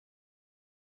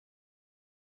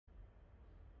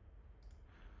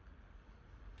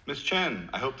Ms. Chen,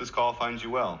 I hope this call finds you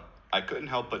well. I couldn't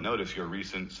help but notice your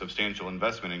recent substantial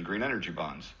investment in green energy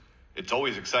bonds. It's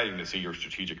always exciting to see your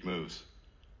strategic moves.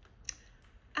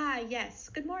 Yes.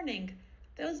 Good morning.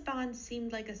 Those bonds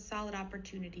seemed like a solid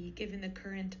opportunity given the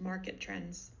current market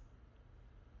trends.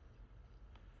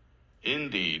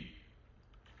 Indeed.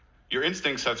 Your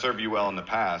instincts have served you well in the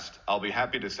past. I'll be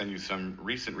happy to send you some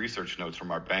recent research notes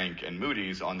from our bank and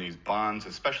Moody's on these bonds,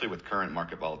 especially with current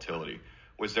market volatility.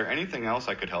 Was there anything else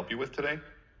I could help you with today?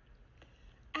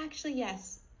 Actually,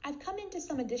 yes. I've come into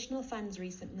some additional funds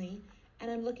recently, and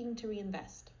I'm looking to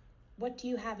reinvest. What do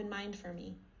you have in mind for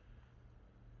me?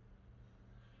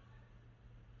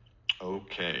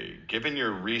 Okay, given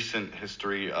your recent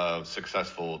history of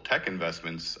successful tech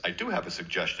investments, I do have a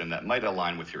suggestion that might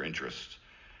align with your interests.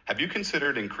 Have you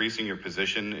considered increasing your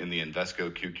position in the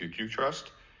Invesco QQQ Trust?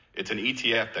 It's an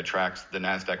ETF that tracks the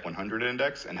NASDAQ 100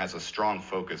 index and has a strong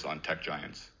focus on tech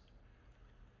giants.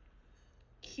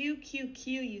 QQQ,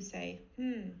 you say?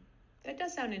 That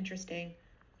does sound interesting.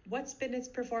 What's been its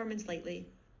performance lately?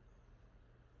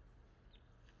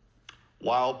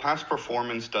 While past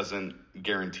performance doesn't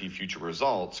guarantee future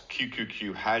results,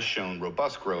 QQQ has shown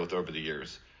robust growth over the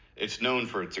years. It's known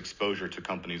for its exposure to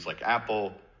companies like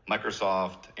Apple,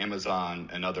 Microsoft, Amazon,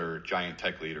 and other giant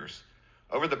tech leaders.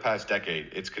 Over the past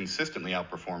decade, it's consistently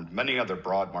outperformed many other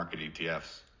broad market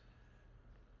ETFs.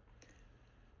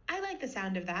 I like the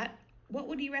sound of that. What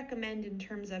would you recommend in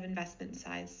terms of investment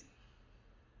size?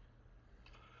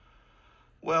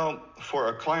 Well, for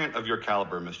a client of your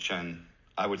caliber, Ms. Chen,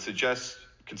 I would suggest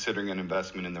considering an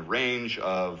investment in the range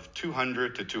of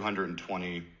 200 to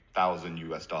 220,000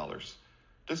 US dollars.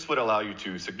 This would allow you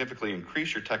to significantly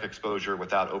increase your tech exposure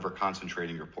without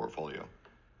over-concentrating your portfolio.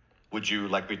 Would you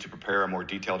like me to prepare a more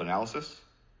detailed analysis?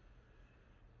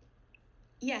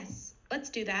 Yes, let's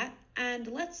do that. And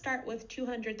let's start with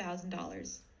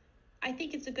 $200,000. I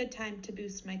think it's a good time to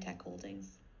boost my tech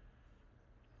holdings.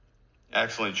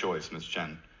 Excellent choice, Ms.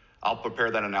 Chen. I'll prepare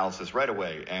that analysis right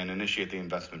away and initiate the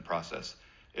investment process.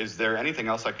 Is there anything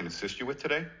else I can assist you with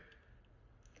today?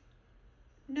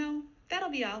 No, that'll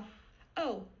be all.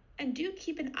 Oh, and do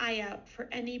keep an eye out for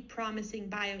any promising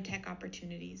biotech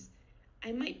opportunities.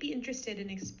 I might be interested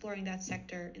in exploring that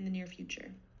sector in the near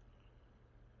future.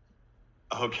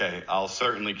 Okay, I'll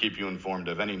certainly keep you informed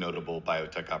of any notable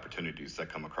biotech opportunities that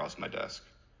come across my desk.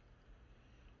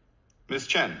 Ms.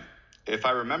 Chen, if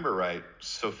I remember right,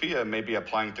 Sophia may be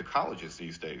applying to colleges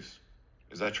these days.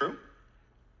 Is that true?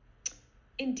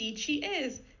 Indeed she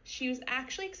is. She was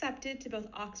actually accepted to both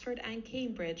Oxford and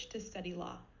Cambridge to study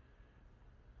law.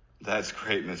 That's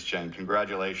great, Ms. Chen.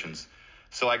 Congratulations.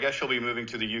 So I guess she'll be moving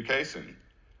to the UK soon.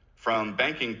 From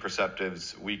banking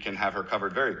perspectives, we can have her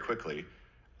covered very quickly.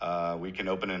 We can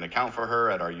open an account for her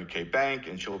at our UK bank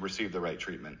and she'll receive the right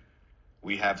treatment.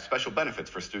 We have special benefits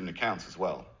for student accounts as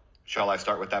well. Shall I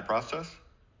start with that process?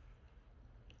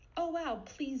 Oh wow,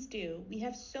 please do. We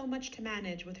have so much to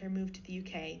manage with her move to the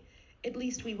UK. At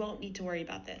least we won't need to worry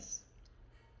about this.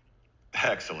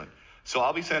 Excellent. So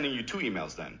I'll be sending you two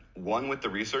emails then. One with the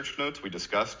research notes we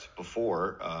discussed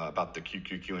before about the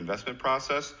QQQ investment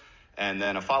process, and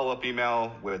then a follow-up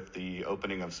email with the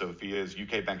opening of Sophia's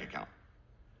UK bank account.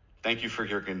 Thank you for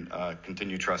your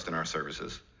continued trust in our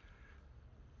services.